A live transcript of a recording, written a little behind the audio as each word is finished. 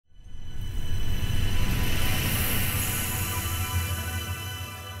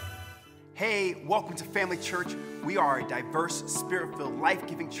Hey, welcome to Family Church. We are a diverse, spirit-filled,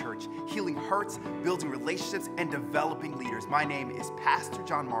 life-giving church, healing hurts, building relationships, and developing leaders. My name is Pastor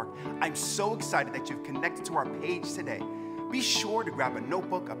John Mark. I'm so excited that you've connected to our page today. Be sure to grab a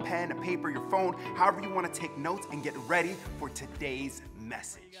notebook, a pen, a paper, your phone, however you want to take notes, and get ready for today's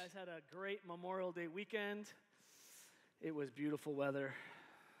message. You guys had a great Memorial Day weekend. It was beautiful weather.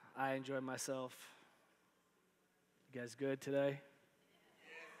 I enjoyed myself. You guys good today?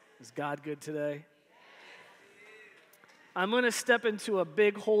 Is God good today? I'm going to step into a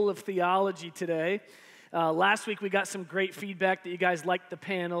big hole of theology today. Last week we got some great feedback that you guys liked the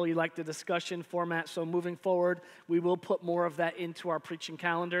panel, you liked the discussion format, so moving forward we will put more of that into our preaching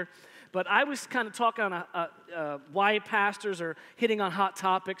calendar. But I was kind of talking on why pastors are hitting on hot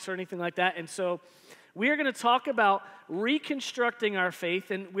topics or anything like that, and so we are going to talk about reconstructing our faith,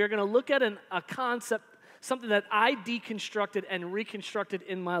 and we're going to look at a concept, something that I deconstructed and reconstructed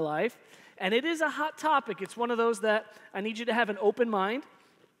in my life. And it is a hot topic. It's one of those that I need you to have an open mind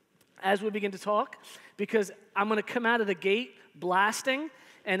as we begin to talk, because I'm going to come out of the gate blasting.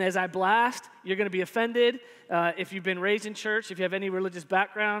 And as I blast, you're going to be offended. If you've been raised in church, if you have any religious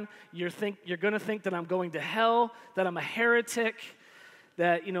background, you're going to think that I'm going to hell, that I'm a heretic,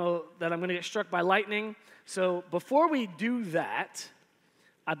 that I'm going to get struck by lightning. So before we do that,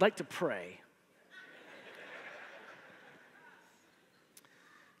 I'd like to pray.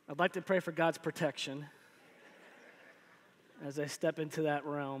 I'd like to pray for God's protection as I step into that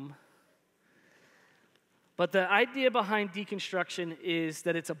realm. But the idea behind deconstruction is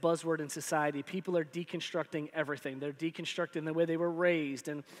that it's a buzzword in society. People are deconstructing everything. They're deconstructing the way they were raised.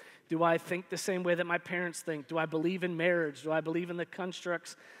 And do I think the same way that my parents think? Do I believe in marriage? Do I believe in the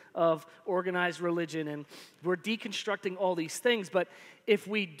constructs of organized religion? And we're deconstructing all these things. But if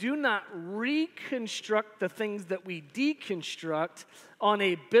we do not reconstruct the things that we deconstruct on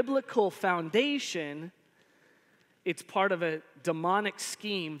a biblical foundation, it's part of a demonic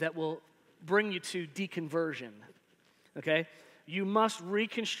scheme that will bring you to deconversion, okay? You must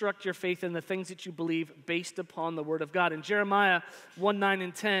reconstruct your faith in the things that you believe based upon the Word of God. In Jeremiah 1:9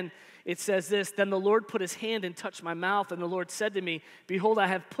 and 10, it says this, "Then the Lord put his hand and touched my mouth, and the Lord said to me, Behold, I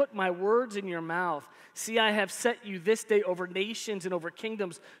have put my words in your mouth. See, I have set you this day over nations and over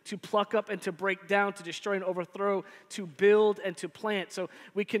kingdoms to pluck up and to break down, to destroy and overthrow, to build and to plant." So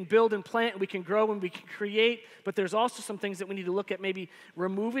we can build and plant, we can grow and we can create, but there's also some things that we need to look at maybe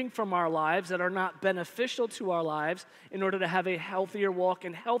removing from our lives that are not beneficial to our lives in order to have a healthier walk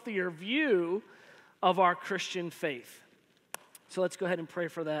and healthier view of our Christian faith. So let's go ahead and pray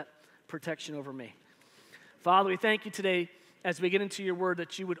for that protection over me. Father, we thank you today as we get into your word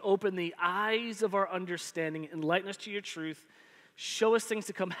that you would open the eyes of our understanding, enlighten us to your truth, show us things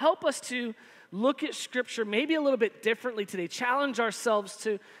to come. Help us to look at Scripture maybe a little bit differently today. Challenge ourselves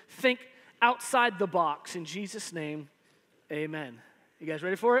to think outside the box. In Jesus' name, amen. You guys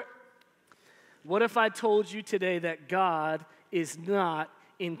ready for it? What if I told you today that God is not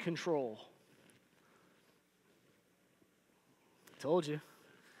in control? Told you.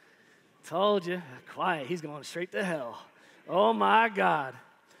 Quiet, he's going straight to hell. Oh my God.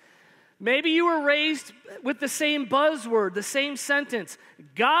 Maybe you were raised with the same buzzword, the same sentence.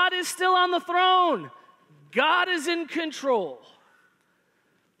 God is still on the throne. God is in control.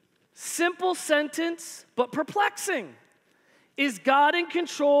 Simple sentence, but perplexing. Is God in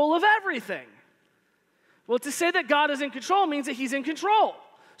control of everything? Well, to say that God is in control means that he's in control.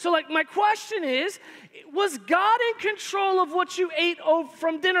 So my question is, was God in control of what you ate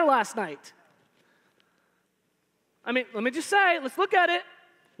from dinner last night? I mean, let me just say, let's look at it.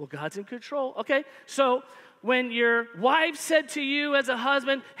 Well, God's in control. Okay, so when your wife said to you as a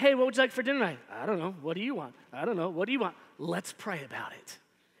husband, hey, what would you like for dinner tonight? I don't know. What do you want? I don't know. What do you want? Let's pray about it.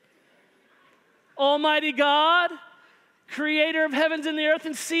 Almighty God, creator of heavens and the earth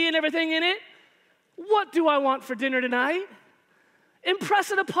and sea and everything in it, what do I want for dinner tonight? Impress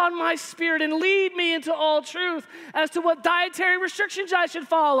it upon my spirit and lead me into all truth as to what dietary restrictions I should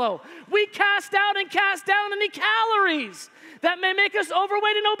follow. We cast out any calories that may make us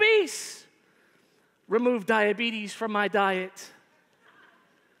overweight and obese. Remove diabetes from my diet.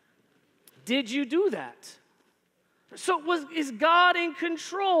 Did you do that? So is God in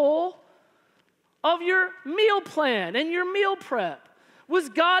control of your meal plan and your meal prep? Was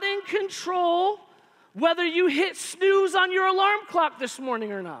God in control whether you hit snooze on your alarm clock this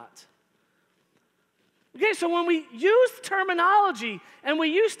morning or not? Okay, so when we use terminology and we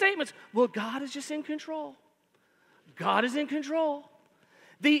use statements, well, God is just in control. God is in control.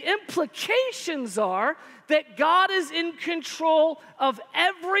 The implications are that God is in control of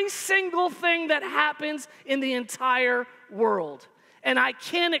every single thing that happens in the entire world. And I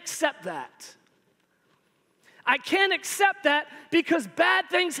can't accept that. I can't accept that because bad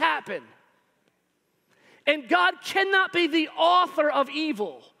things happen. And God cannot be the author of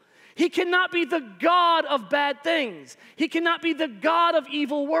evil. He cannot be the God of bad things. He cannot be the God of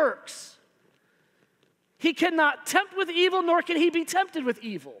evil works. He cannot tempt with evil, nor can he be tempted with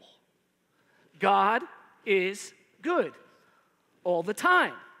evil. God is good all the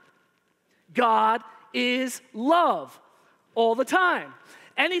time. God is love all the time.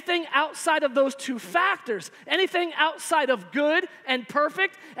 Anything outside of those two factors, anything outside of good and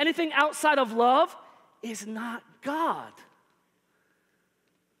perfect, anything outside of love is not God.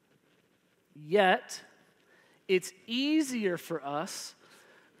 Yet, it's easier for us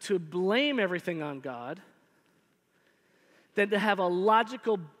to blame everything on God than to have a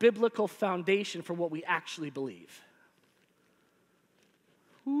logical, biblical foundation for what we actually believe.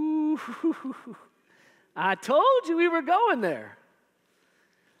 Ooh, I told you we were going there.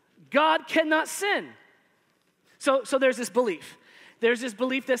 God cannot sin. So there's this belief. There's this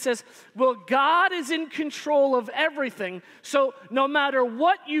belief that says, well, God is in control of everything, so no matter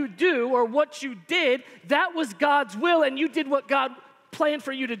what you do or what you did, that was God's will, and you did what God planned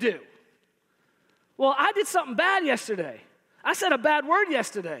for you to do. Well, I did something bad yesterday. I said a bad word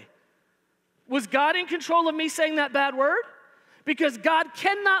yesterday. Was God in control of me saying that bad word? Because God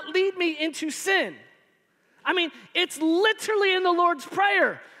cannot lead me into sin. I mean, it's literally in the Lord's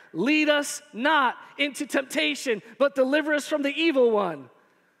Prayer. Lead us not into temptation, but deliver us from the evil one.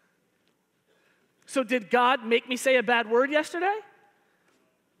 So did God make me say a bad word yesterday?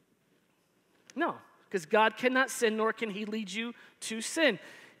 No, because God cannot sin, nor can he lead you to sin.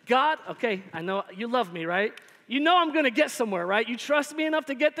 God, okay, I know you love me, right? You know I'm going to get somewhere, right? You trust me enough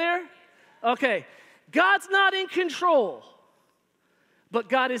to get there? Okay, God's not in control, but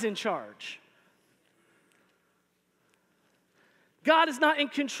God is in charge. God is not in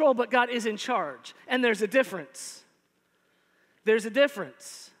control, but God is in charge. And there's a difference. There's a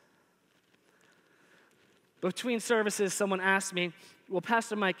difference. Between services, someone asked me, well,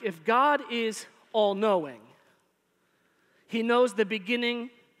 Pastor Mike, if God is all-knowing, he knows the beginning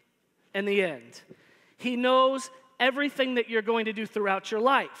and the end. He knows everything that you're going to do throughout your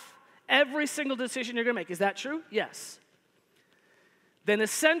life. Every single decision you're going to make. Is that true? Yes. Then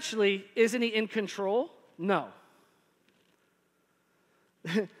essentially, isn't he in control? No.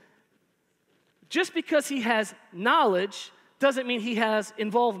 Just because he has knowledge doesn't mean he has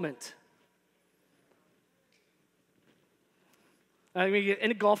involvement.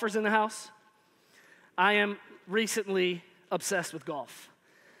 Any golfers in the house? I am recently obsessed with golf.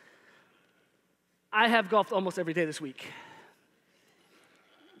 I have golfed almost every day this week.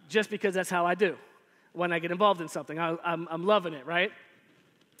 Just because that's how I do. When I get involved in something, I'm loving it, right?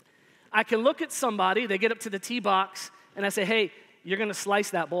 I can look at somebody, they get up to the tee box, and I say, hey, you're going to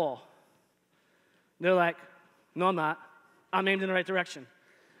slice that ball. They're like, no, I'm not. I'm aimed in the right direction.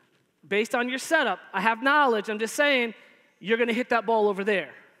 Based on your setup, I have knowledge. I'm just saying, you're going to hit that ball over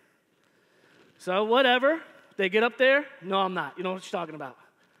there. So whatever. They get up there. No, I'm not. You know what you're talking about.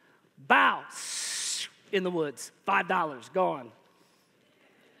 Bow. In the woods. $5. Gone.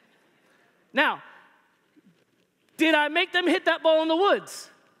 Now, did I make them hit that ball in the woods?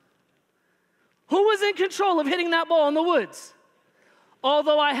 Who was in control of hitting that ball in the woods?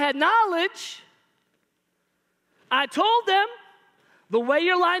 Although I had knowledge, I told them, the way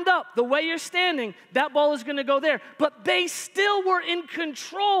you're lined up, the way you're standing, that ball is going to go there. But they still were in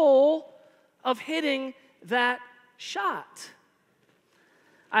control of hitting that shot.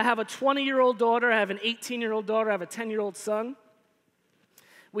 I have a 20-year-old daughter. I have an 18-year-old daughter. I have a 10-year-old son.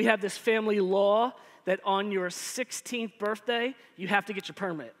 We have this family law that on your 16th birthday, you have to get your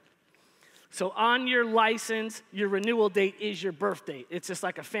permit. So on your license, your renewal date is your birth date. It's just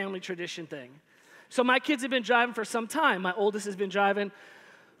like a family tradition thing. So my kids have been driving for some time. My oldest has been driving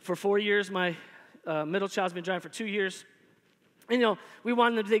for 4 years. My middle child's been driving for 2 years. And, we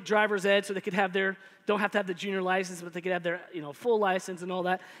wanted them to take driver's ed so they could have don't have to have the junior license, but they could have their, full license and all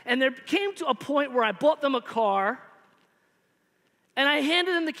that. And there came to a point where I bought them a car, and I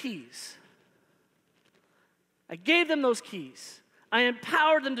handed them the keys. I gave them those keys. I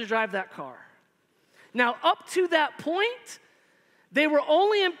empowered them to drive that car. Now, up to that point, they were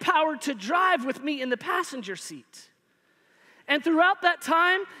only empowered to drive with me in the passenger seat. And throughout that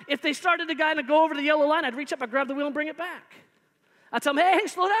time, if they started to kind of go over the yellow line, I'd reach up, I'd grab the wheel and bring it back. I'd tell them, hey,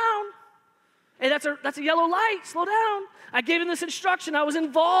 slow down. Hey, that's a yellow light, slow down. I gave them this instruction, I was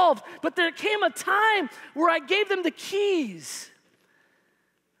involved. But there came a time where I gave them the keys.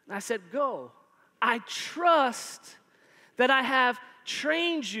 And I said, go. I trust that I have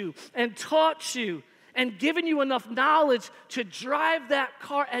trained you and taught you and given you enough knowledge to drive that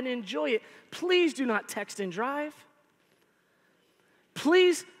car and enjoy it, please do not text and drive.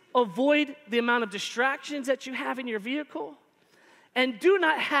 Please avoid the amount of distractions that you have in your vehicle. And do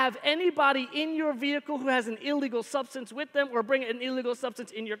not have anybody in your vehicle who has an illegal substance with them or bring an illegal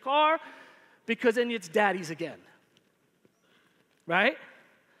substance in your car, because then it's daddy's again. Right?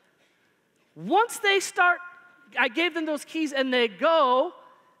 Once they start, I gave them those keys and they go,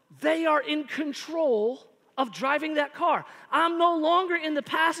 they are in control of driving that car. I'm no longer in the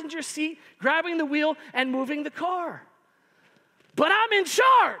passenger seat grabbing the wheel and moving the car. But I'm in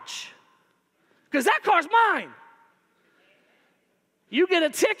charge because that car's mine. You get a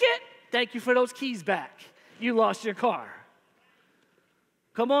ticket, thank you for those keys back. You lost your car.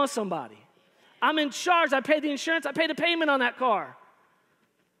 Come on, somebody. I'm in charge. I pay the insurance. I pay the payment on that car.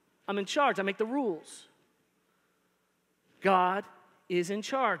 I'm in charge. I make the rules. God is in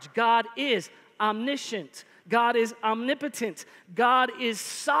charge. God is omniscient. God is omnipotent. God is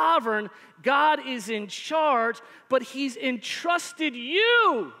sovereign. God is in charge, but He's entrusted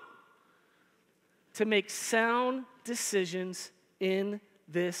you to make sound decisions in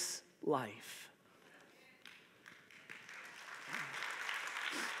this life.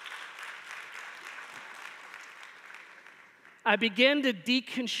 I began to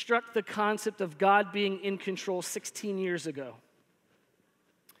deconstruct the concept of God being in control 16 years ago.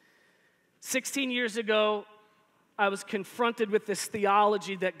 16 years ago, I was confronted with this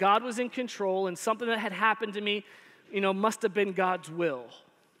theology that God was in control and something that had happened to me, must have been God's will.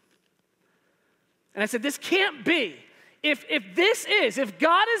 And I said, this can't be. If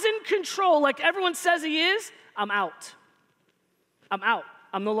God is in control like everyone says He is, I'm out. I'm out.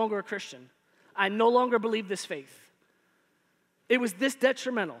 I'm no longer a Christian. I no longer believe this faith. It was this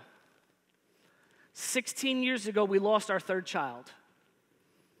detrimental. 16 years ago, we lost our third child.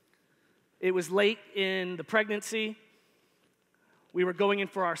 It was late in the pregnancy. We were going in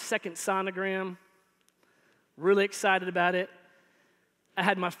for our second sonogram. Really excited about it. I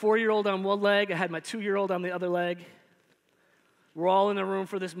had my 4-year-old on one leg. I had my 2-year-old on the other leg. We're all in the room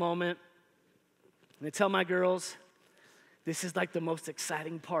for this moment. And I tell my girls, this is like the most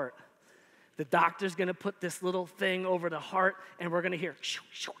exciting part. The doctor's gonna put this little thing over the heart, and we're gonna hear shoo,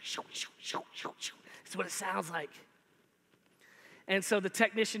 shoo, shoo, shoo, shoo, shoo, shoo. That's what it sounds like. And so the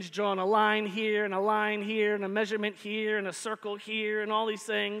technician's drawing a line here, and a line here, and a measurement here, and a circle here, and all these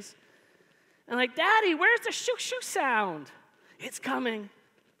things. And like, Daddy, where's the shoo, shoo sound? It's coming.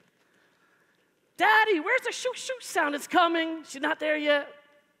 Daddy, where's the shoo, shoo sound? It's coming. She's not there yet.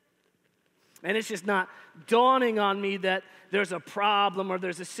 And it's just not dawning on me that there's a problem or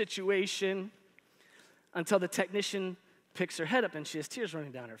there's a situation until the technician picks her head up and she has tears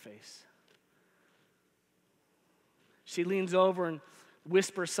running down her face. She leans over and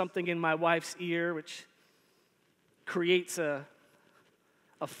whispers something in my wife's ear, which creates a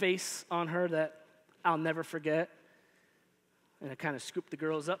face on her that I'll never forget. And I kind of scooped the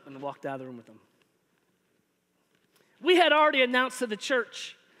girls up and walked out of the room with them. We had already announced to the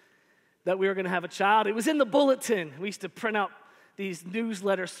church that we were going to have a child. It was in the bulletin. We used to print out these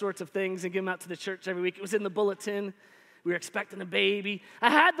newsletter sorts of things and give them out to the church every week. It was in the bulletin. We were expecting a baby.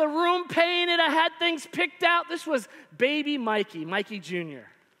 I had the room painted. I had things picked out. This was baby Mikey Jr.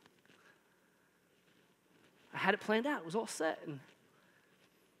 I had it planned out. It was all set. And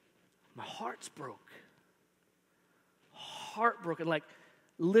my heart's broke. Heartbroken, like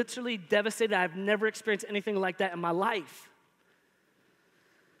literally devastated. I've never experienced anything like that in my life.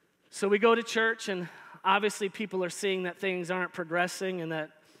 So we go to church, and obviously people are seeing that things aren't progressing and that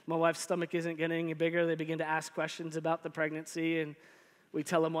my wife's stomach isn't getting any bigger. They begin to ask questions about the pregnancy, and we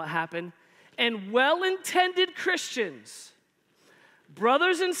tell them what happened. And well-intended Christians,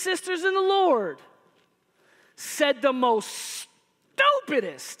 brothers and sisters in the Lord, said the most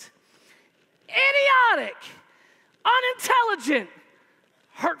stupidest, idiotic, unintelligent,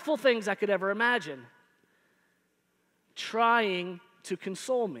 hurtful things I could ever imagine, trying to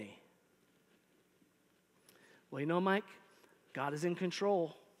console me. Well, Mike, God is in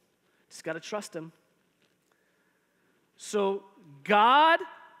control. Just got to trust Him. So God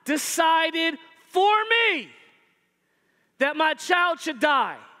decided for me that my child should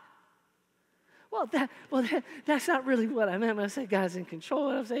die. Well, that's not really what I meant when I said God's in control.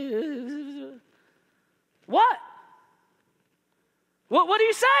 I'm saying, what? What are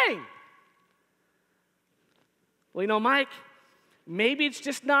you saying? Well, Mike, maybe it's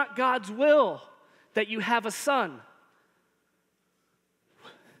just not God's will that you have a son.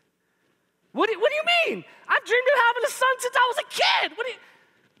 What do you mean? I've dreamed of having a son since I was a kid.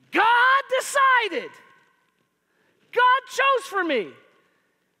 God decided. God chose for me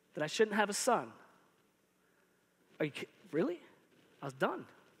that I shouldn't have a son. Really? I was done.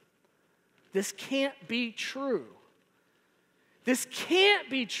 This can't be true. This can't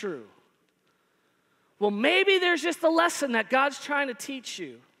be true. Well, maybe there's just a lesson that God's trying to teach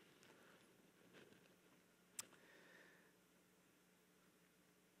you.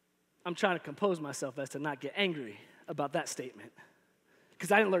 I'm trying to compose myself as to not get angry about that statement,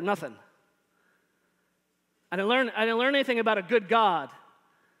 because I didn't learn nothing. I didn't learn anything about a good God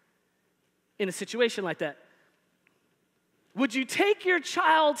in a situation like that. Would you take your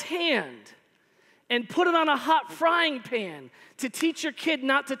child's hand and put it on a hot frying pan to teach your kid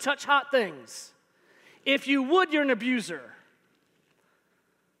not to touch hot things? If you would, you're an abuser.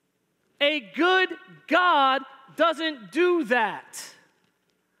 A good God doesn't do that.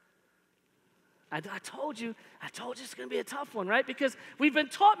 I told you it's going to be a tough one, right? Because we've been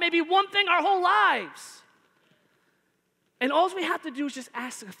taught maybe one thing our whole lives. And all we have to do is just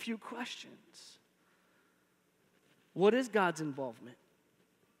ask a few questions. What is God's involvement?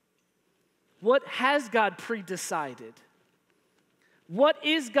 What has God pre-decided? What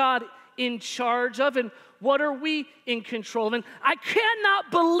is God in charge of, and what are we in control of? And I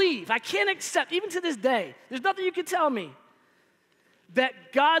can't accept, even to this day, there's nothing you can tell me, that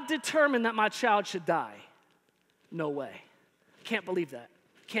God determined that my child should die. No way. Can't believe that.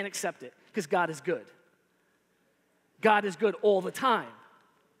 Can't accept it, because God is good. God is good all the time.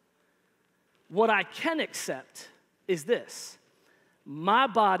 What I can accept is this: my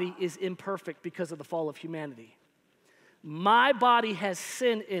body is imperfect because of the fall of humanity. My body has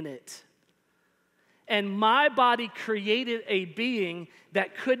sin in it. And my body created a being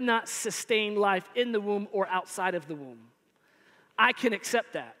that could not sustain life in the womb or outside of the womb. I can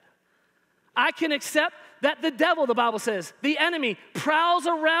accept that. I can accept that the devil, the Bible says, the enemy, prowls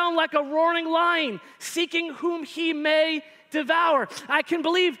around like a roaring lion, seeking whom he may devour. I can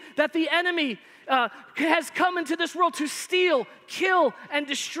believe that the enemy has come into this world to steal, kill, and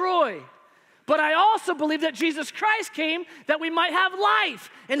destroy. But I also believe that Jesus Christ came that we might have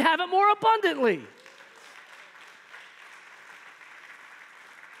life and have it more abundantly.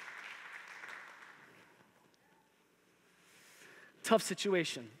 Tough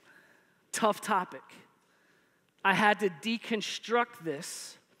situation, tough topic. I had to deconstruct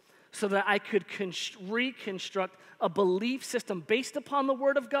this so that I could reconstruct a belief system based upon the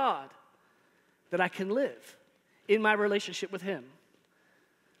Word of God that I can live in my relationship with Him.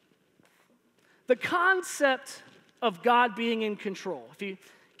 The concept of God being in control, if you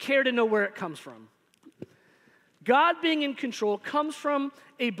care to know where it comes from, God being in control comes from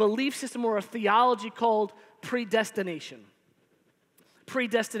a belief system or a theology called predestination.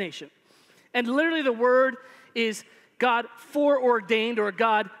 Predestination. And literally the word is God foreordained or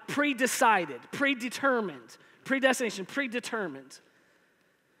God predecided, predetermined, predestination, predetermined.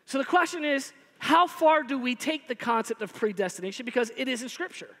 So the question is, how far do we take the concept of predestination? Because it is in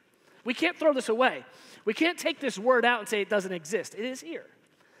Scripture. We can't throw this away. We can't take this word out and say it doesn't exist. It is here.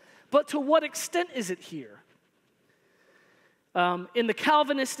 But to what extent is it here? In the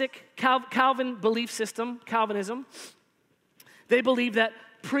Calvin belief system, Calvinism, they believe that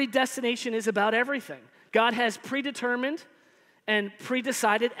predestination is about everything. God has predetermined and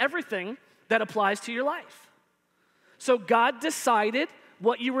predecided everything that applies to your life. So God decided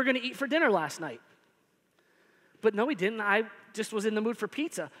what you were going to eat for dinner last night. But no, He didn't. I just was in the mood for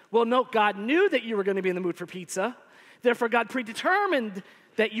pizza. Well, no, God knew that you were going to be in the mood for pizza. Therefore, God predetermined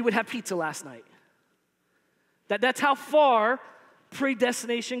that you would have pizza last night. That's how far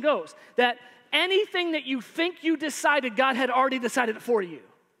predestination goes. That anything that you think you decided, God had already decided it for you.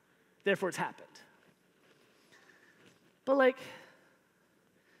 Therefore, it's happened. But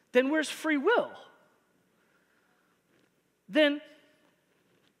then where's free will? Then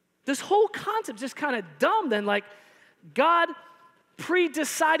this whole concept is just kind of dumb then. God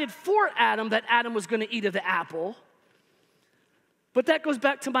pre-decided for Adam that Adam was going to eat of the apple. But that goes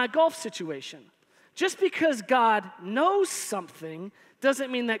back to my golf situation. Just because God knows something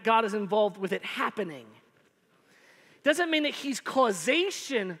doesn't mean that God is involved with it happening. Doesn't mean that He's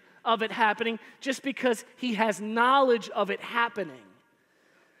causation of it happening just because He has knowledge of it happening.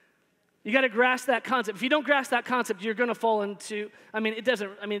 You got to grasp that concept. If you don't grasp that concept, you're going to fall into, it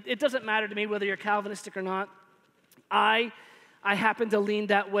doesn't matter to me whether you're Calvinistic or not. I happen to lean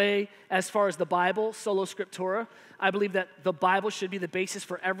that way as far as the Bible, sola scriptura. I believe that the Bible should be the basis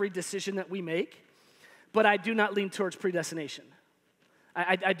for every decision that we make, but I do not lean towards predestination.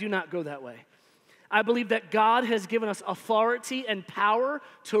 I do not go that way. I believe that God has given us authority and power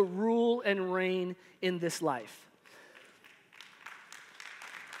to rule and reign in this life.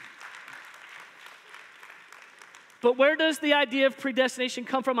 But where does the idea of predestination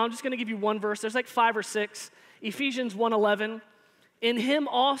come from? I'm just going to give you one verse. There's like 5 or 6. Ephesians 1:11. In him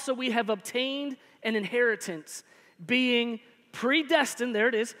also we have obtained an inheritance, being predestined, there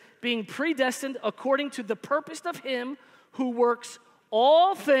it is, being predestined according to the purpose of him who works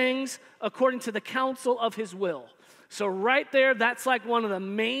all things according to the counsel of his will. So right there, that's like one of the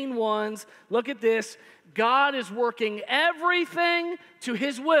main ones. Look at this. God is working everything to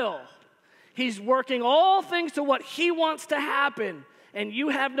his will. He's working all things to what he wants to happen, and you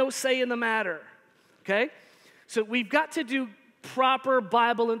have no say in the matter, okay? So we've got to do proper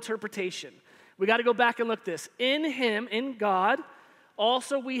Bible interpretation. We got to go back and look this. In him, in God,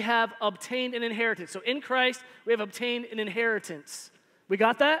 also we have obtained an inheritance. So in Christ, we have obtained an inheritance. We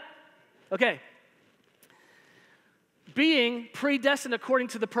got that? Okay. Being predestined according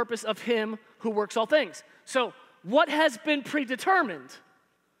to the purpose of him who works all things. So what has been predetermined?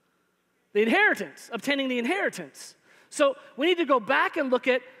 The inheritance, obtaining the inheritance. So we need to go back and look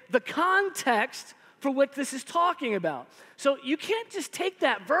at the context for what this is talking about. So you can't just take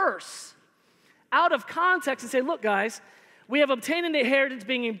that verse out of context and say, look, guys, we have obtained an inheritance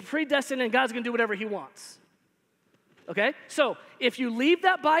being predestined and God's going to do whatever he wants. Okay? So if you leave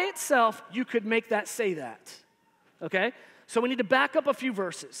that by itself, you could make that say that. Okay? So we need to back up a few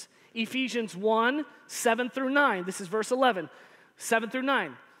verses. Ephesians 1, 7 through 9. This is verse 11. 7 through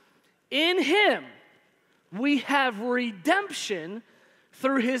 9. In him we have redemption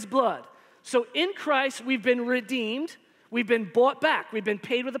through his blood. So in Christ we've been redeemed. We've been bought back. We've been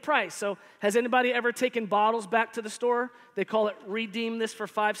paid with a price. So has anybody ever taken bottles back to the store? They call it redeem this for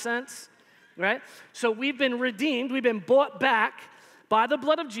 5 cents, right? So we've been redeemed. We've been bought back by the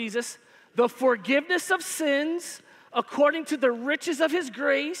blood of Jesus, the forgiveness of sins according to the riches of his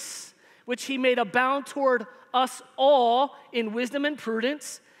grace, which he made abound toward us all in wisdom and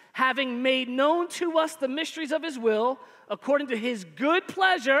prudence, having made known to us the mysteries of his will, according to his good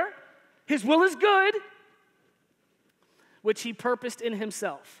pleasure. His will is good, which he purposed in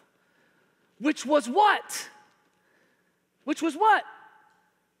himself. Which was what? Which was what?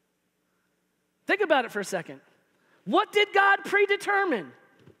 Think about it for a second. What did God predetermine?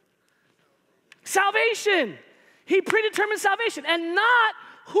 Salvation. He predetermined salvation, and not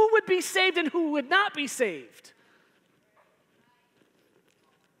who would be saved and who would not be saved.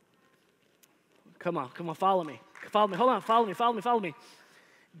 Come on, follow me. Follow me, hold on, follow me.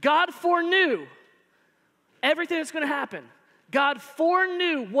 God foreknew everything that's going to happen. God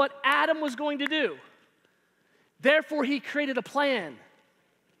foreknew what Adam was going to do. Therefore, he created a plan.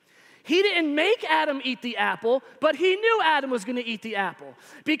 He didn't make Adam eat the apple, but he knew Adam was going to eat the apple.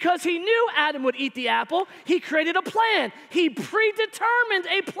 Because he knew Adam would eat the apple, he created a plan. He predetermined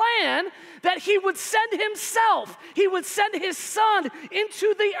a plan that he would send himself. He would send his son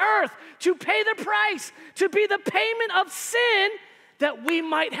into the earth to pay the price, to be the payment of sin, that we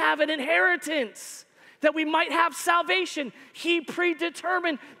might have an inheritance, that we might have salvation. He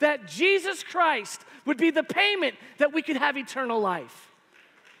predetermined that Jesus Christ would be the payment that we could have eternal life.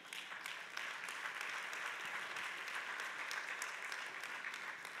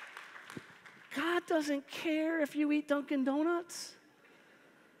 God doesn't care if you eat Dunkin' Donuts.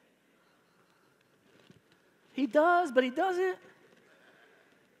 He does, but he doesn't.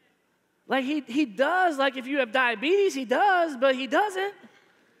 Like he does, like if you have diabetes, he does, but he doesn't,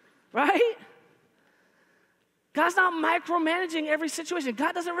 right? God's not micromanaging every situation.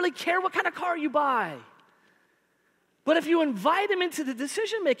 God doesn't really care what kind of car you buy. But if you invite him into the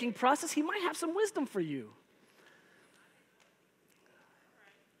decision-making process, he might have some wisdom for you.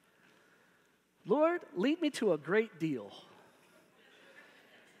 Lord, lead me to a great deal.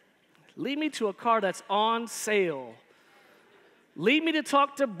 Lead me to a car that's on sale. Lead me to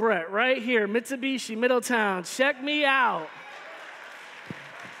talk to Brett right here, Mitsubishi, Middletown. Check me out.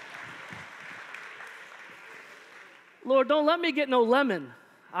 Lord, don't let me get no lemon.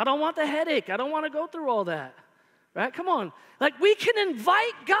 I don't want the headache. I don't want to go through all that. Right? Come on. Like, we can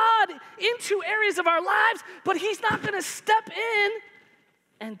invite God into areas of our lives, but he's not going to step in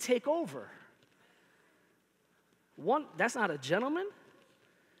and take over. One, that's not a gentleman.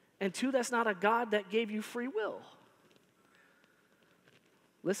 And two, that's not a God that gave you free will.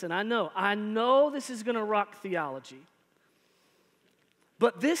 Listen, I know this is going to rock theology.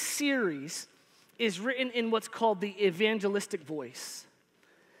 But this series is written in what's called the evangelistic voice.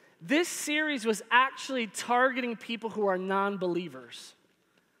 This series was actually targeting people who are non-believers.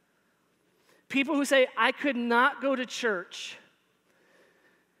 People who say, I could not go to church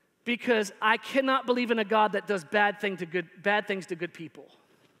because I cannot believe in a God that does bad things to good people.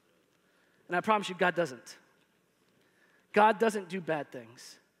 And I promise you, God doesn't. God doesn't do bad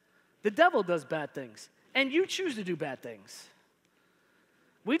things. The devil does bad things. and you choose to do bad things.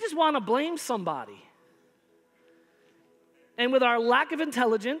 We just want to blame somebody. And with our lack of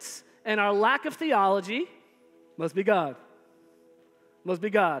intelligence and our lack of theology, must be God. Must be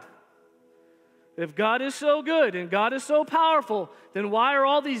God. If God is so good and God is so powerful, then why are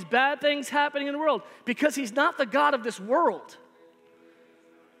all these bad things happening in the world? Because he's not the God of this world.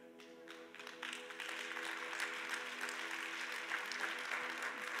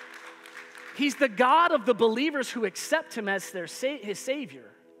 He's the God of the believers who accept him as his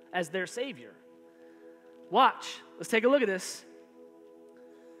Savior, as their Savior. Watch. Let's take a look at this.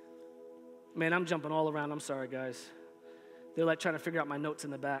 Man, I'm jumping all around. I'm sorry, guys. They're like trying to figure out my notes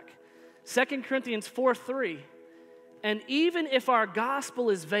in the back. 2 Corinthians 4:3. And even if our gospel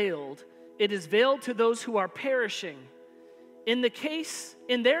is veiled, it is veiled to those who are perishing. In their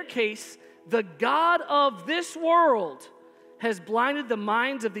case, the God of this world has blinded the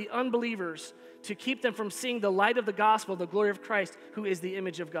minds of the unbelievers to keep them from seeing the light of the gospel, the glory of Christ, who is the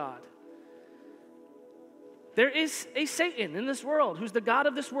image of God. There is a Satan in this world who's the God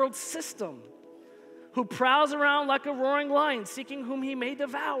of this world system, who prowls around like a roaring lion, seeking whom he may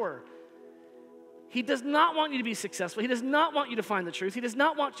devour. He does not want you to be successful. He does not want you to find the truth. He does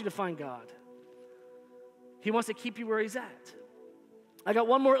not want you to find God. He wants to keep you where he's at. I got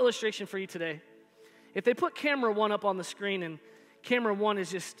one more illustration for you today. If they put camera 1 up on the screen, and camera 1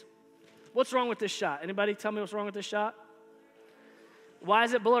 is just, what's wrong with this shot? Anybody tell me what's wrong with this shot? Why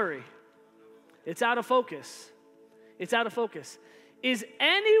is it blurry? It's out of focus. It's out of focus. Is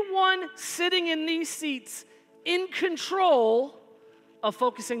anyone sitting in these seats in control of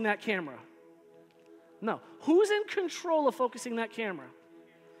focusing that camera? No. Who's in control of focusing that camera?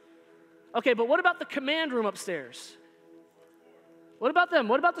 Okay, but what about the command room upstairs? What about them?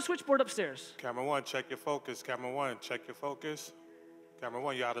 What about the switchboard upstairs? Camera 1, check your focus. Camera 1, check your focus. Camera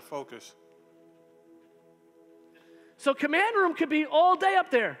 1, you're out of focus. So command room could be all day up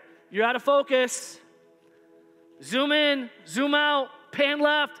there. You're out of focus. Zoom in, zoom out, pan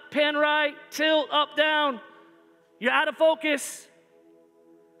left, pan right, tilt, up, down. You're out of focus.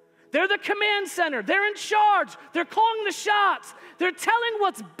 They're the command center. They're in charge. They're calling the shots. They're telling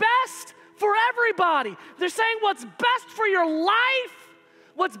what's best for everybody. They're saying what's best for your life,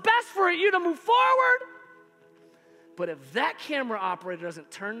 what's best for you to move forward. But if that camera operator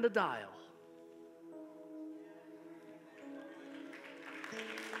doesn't turn the dial,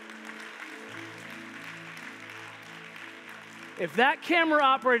 if that camera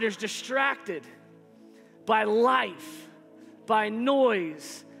operator is distracted by life, by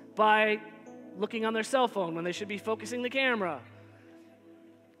noise, by looking on their cell phone when they should be focusing the camera,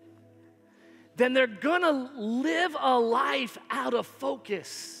 then they're gonna live a life out of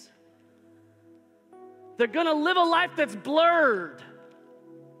focus. They're gonna live a life that's blurred.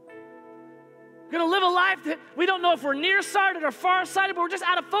 Gonna live a life that we don't know if we're nearsighted or farsighted, but we're just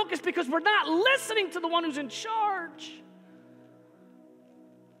out of focus because we're not listening to the one who's in charge.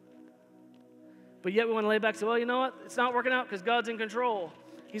 But yet we want to lay back and say, well, you know what? It's not working out because God's in control.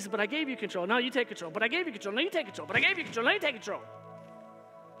 He said, but I gave you control. Now you take control. But I gave you control. Now you take control. But I gave you control. Now you take control.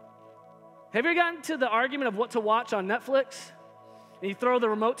 Have you ever gotten to the argument of what to watch on Netflix? And you throw the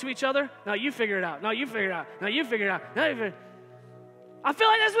remote to each other? Now you figure it out. Now you figure it out. Now you figure it out. Now you figure it out. I feel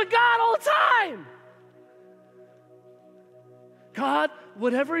like that's with God all the time. God,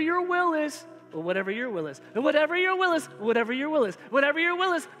 whatever your will is, or whatever your will is, and whatever your will is, whatever your will is, whatever your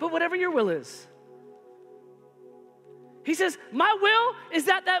will is, but whatever your will is. He says, my will is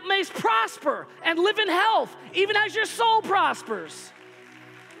that may prosper and live in health, even as your soul prospers.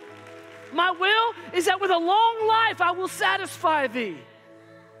 My will is that with a long life I will satisfy thee.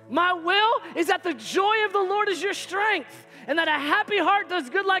 My will is that the joy of the Lord is your strength, and that a happy heart does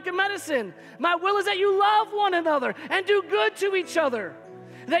good like a medicine. My will is that you love one another and do good to each other,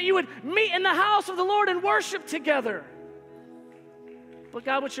 that you would meet in the house of the Lord and worship together. But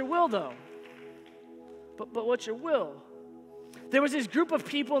God, what's your will though? But what's your will? There was this group of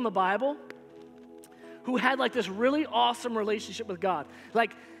people in the Bible who had like this really awesome relationship with God.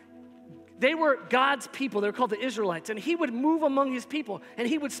 Like they were God's people. They were called the Israelites. And he would move among his people and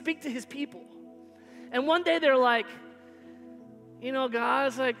he would speak to his people. And one day they're like, you know, God,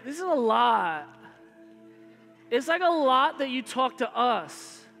 it's like, this is a lot. It's like a lot that you talk to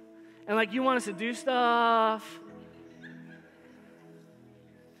us. And like you want us to do stuff.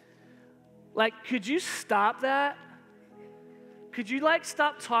 Like, could you stop that? Could you like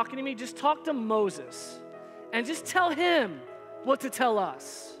stop talking to me? Just talk to Moses and just tell him what to tell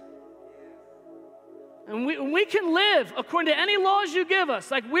us. And we can live according to any laws you give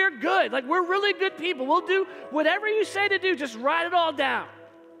us. Like we're good. Like we're really good people. We'll do whatever you say to do. Just write it all down.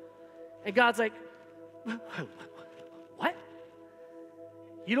 And God's like, What?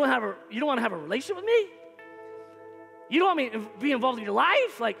 You don't want to have a relationship with me? You don't want me to be involved in your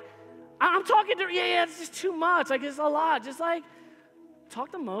life? Like, I'm talking to, yeah, it's just too much. Like, it's a lot. Just like,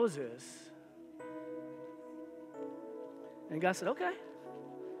 talk to Moses. And God said, okay.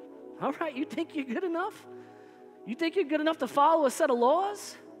 All right, you think you're good enough? You think you're good enough to follow a set of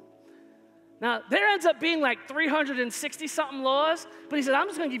laws? Now, there ends up being like 360-something laws, but he said, I'm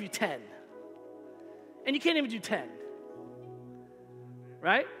just going to give you 10. And you can't even do 10.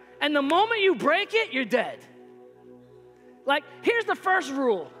 Right? And the moment you break it, you're dead. Like, here's the first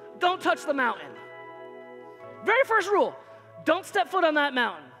rule. Don't touch the mountain. Very first rule. Don't step foot on that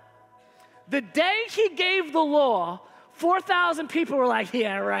mountain. The day he gave the law, 4,000 people were like,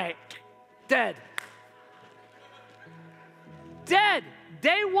 yeah, right. Dead. Dead.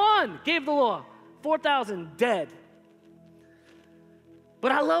 Day one gave the law. 4,000 dead.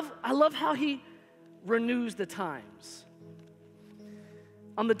 But I love how he renews the times.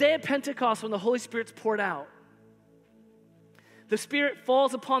 On the day of Pentecost, when the Holy Spirit's poured out, the Spirit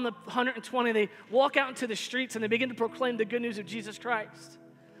falls upon the 120. They walk out into the streets and they begin to proclaim the good news of Jesus Christ.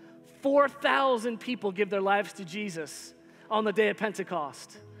 4,000 people give their lives to Jesus on the day of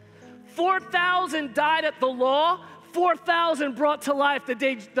Pentecost. 4,000 died at the law. 4,000 brought to life the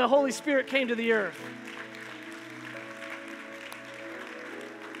day the Holy Spirit came to the earth.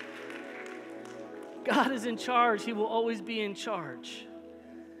 God is in charge. He will always be in charge.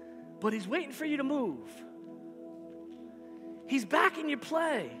 But he's waiting for you to move. He's backing your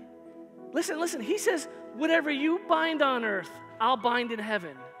play. Listen. He says, whatever you bind on earth, I'll bind in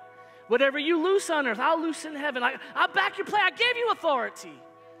heaven. Whatever you loose on earth, I'll loose in heaven. I'll back your play. I gave you authority.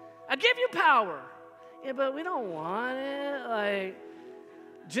 I give you power. Yeah, but we don't want it. Like,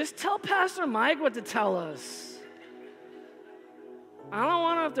 just tell Pastor Mike what to tell us. I don't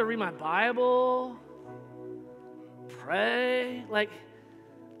want to have to read my Bible, pray. Like,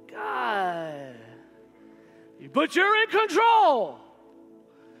 God. But you're in control.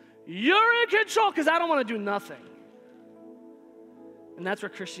 You're in control because I don't want to do nothing. And that's where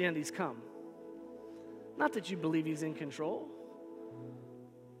Christianity's come. Not that you believe he's in control,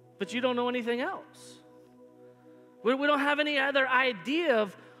 but you don't know anything else. We don't have any other idea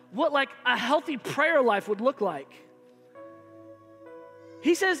of what like a healthy prayer life would look like.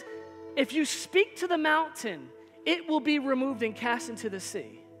 He says, if you speak to the mountain, it will be removed and cast into the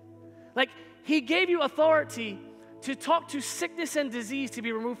sea. Like, he gave you authority to talk to sickness and disease to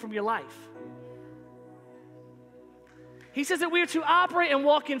be removed from your life. He says that we are to operate and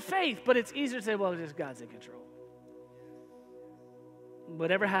walk in faith, but it's easier to say, well, just God's in control.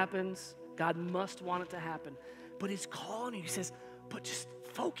 Whatever happens, God must want it to happen. But he's calling you. He says, but just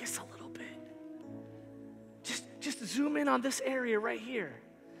focus a little bit. Just zoom in on this area right here.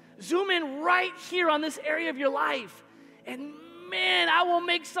 Zoom in right here on this area of your life. And man, I will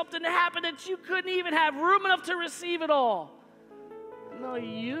make something happen that you couldn't even have room enough to receive it all. No,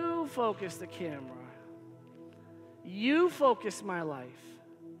 you focus the camera. You focus my life.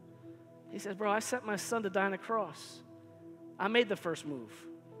 He says, bro, I sent my son to die on a cross. I made the first move.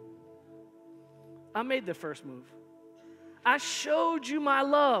 I showed you my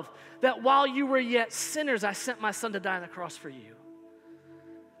love, that while you were yet sinners, I sent my son to die on the cross for you.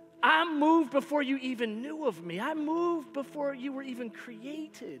 I moved before you even knew of me. I moved before you were even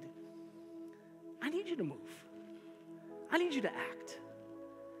created. I need you to move. I need you to act.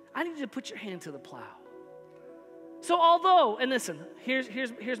 I need you to put your hand to the plow. So although, and listen,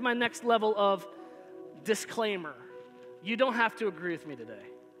 here's my next level of disclaimer. You don't have to agree with me today.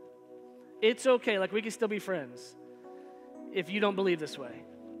 It's okay, like we can still be friends if you don't believe this way.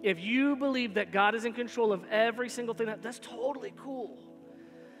 If you believe that God is in control of every single thing, that's totally cool.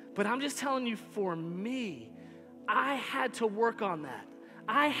 But I'm just telling you, for me, I had to work on that.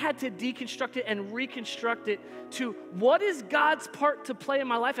 I had to deconstruct it and reconstruct it to what is God's part to play in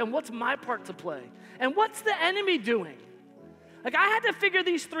my life and what's my part to play? And what's the enemy doing? Like, I had to figure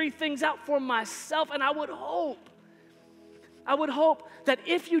these three things out for myself, and I would hope that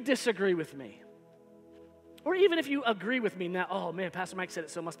if you disagree with me, or even if you agree with me now, oh man, Pastor Mike said it,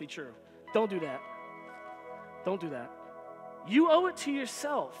 so it must be true. Don't do that. Don't do that. You owe it to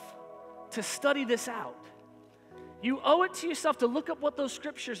yourself to study this out. You owe it to yourself to look up what those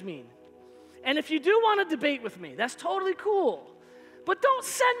scriptures mean. And if you do want to debate with me, that's totally cool. But don't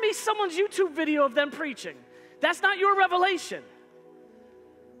send me someone's YouTube video of them preaching. That's not your revelation.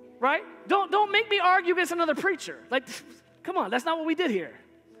 Right? Don't make me argue against another preacher. Like, come on, that's not what we did here.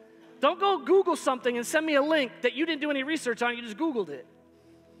 Don't go Google something and send me a link that you didn't do any research on, you just Googled it.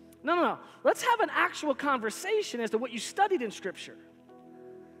 No. Let's have an actual conversation as to what you studied in Scripture.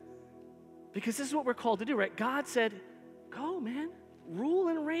 Because this is what we're called to do, right? God said, go, man. Rule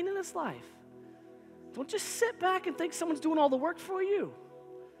and reign in this life. Don't just sit back and think someone's doing all the work for you.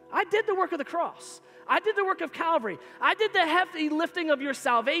 I did the work of the cross. I did the work of Calvary. I did the heavy lifting of your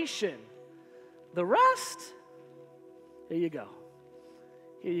salvation. The rest, here you go.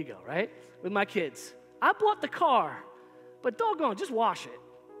 Here you go, right? With my kids. I bought the car, but doggone, just wash it.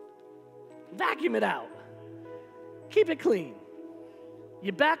 Vacuum it out. Keep it clean.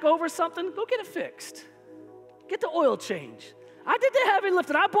 You back over something, go get it fixed. Get the oil change. I did the heavy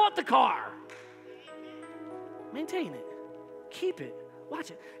lifting. I bought the car. Maintain it. Keep it.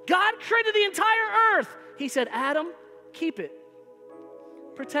 Watch it. God created the entire earth. He said, Adam, keep it.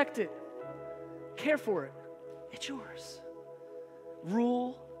 Protect it. Care for it. It's yours.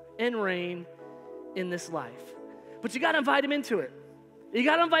 Rule and reign in this life. But you got to invite him into it. You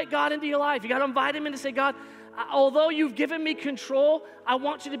got to invite God into your life. You got to invite him in to say, God, although you've given me control, I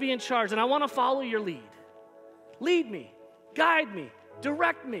want you to be in charge, and I want to follow your lead. Lead me, guide me,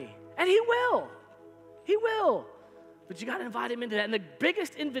 direct me, and he will. He will. But you got to invite him into that. And the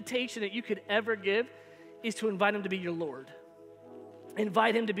biggest invitation that you could ever give is to invite him to be your Lord.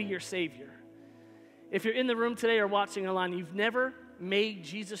 Invite him to be your Savior. If you're in the room today or watching online, you've never made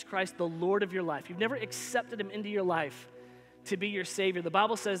Jesus Christ the Lord of your life. You've never accepted him into your life to be your Savior. The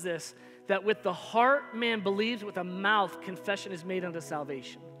Bible says this, that with the heart man believes, with the mouth confession is made unto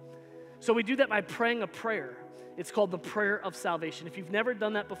salvation. So we do that by praying a prayer. It's called the prayer of salvation. If you've never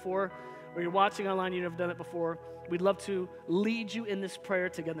done that before, or you're watching online, you've never done it before, we'd love to lead you in this prayer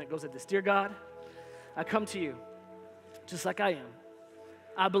together that goes like this. Dear God, I come to you just like I am.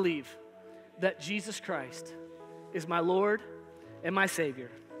 I believe that Jesus Christ is my Lord and my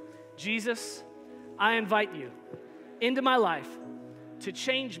Savior. Jesus, I invite you into my life to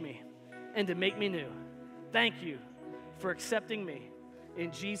change me and to make me new. Thank you for accepting me.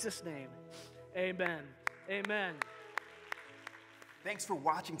 In Jesus' name, amen. Amen. Thanks for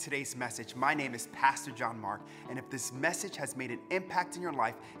watching today's message. My name is Pastor John Mark, and if this message has made an impact in your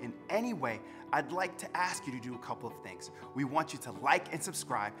life in any way, I'd like to ask you to do a couple of things. We want you to like and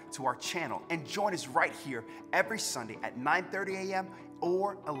subscribe to our channel and join us right here every Sunday at 9:30 a.m.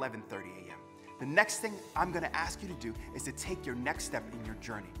 or 11:30 a.m. The next thing I'm going to ask you to do is to take your next step in your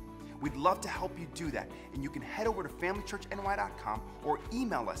journey. We'd love to help you do that, and you can head over to familychurchny.com or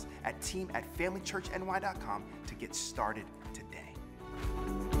email us at team@familychurchny.com to get started today.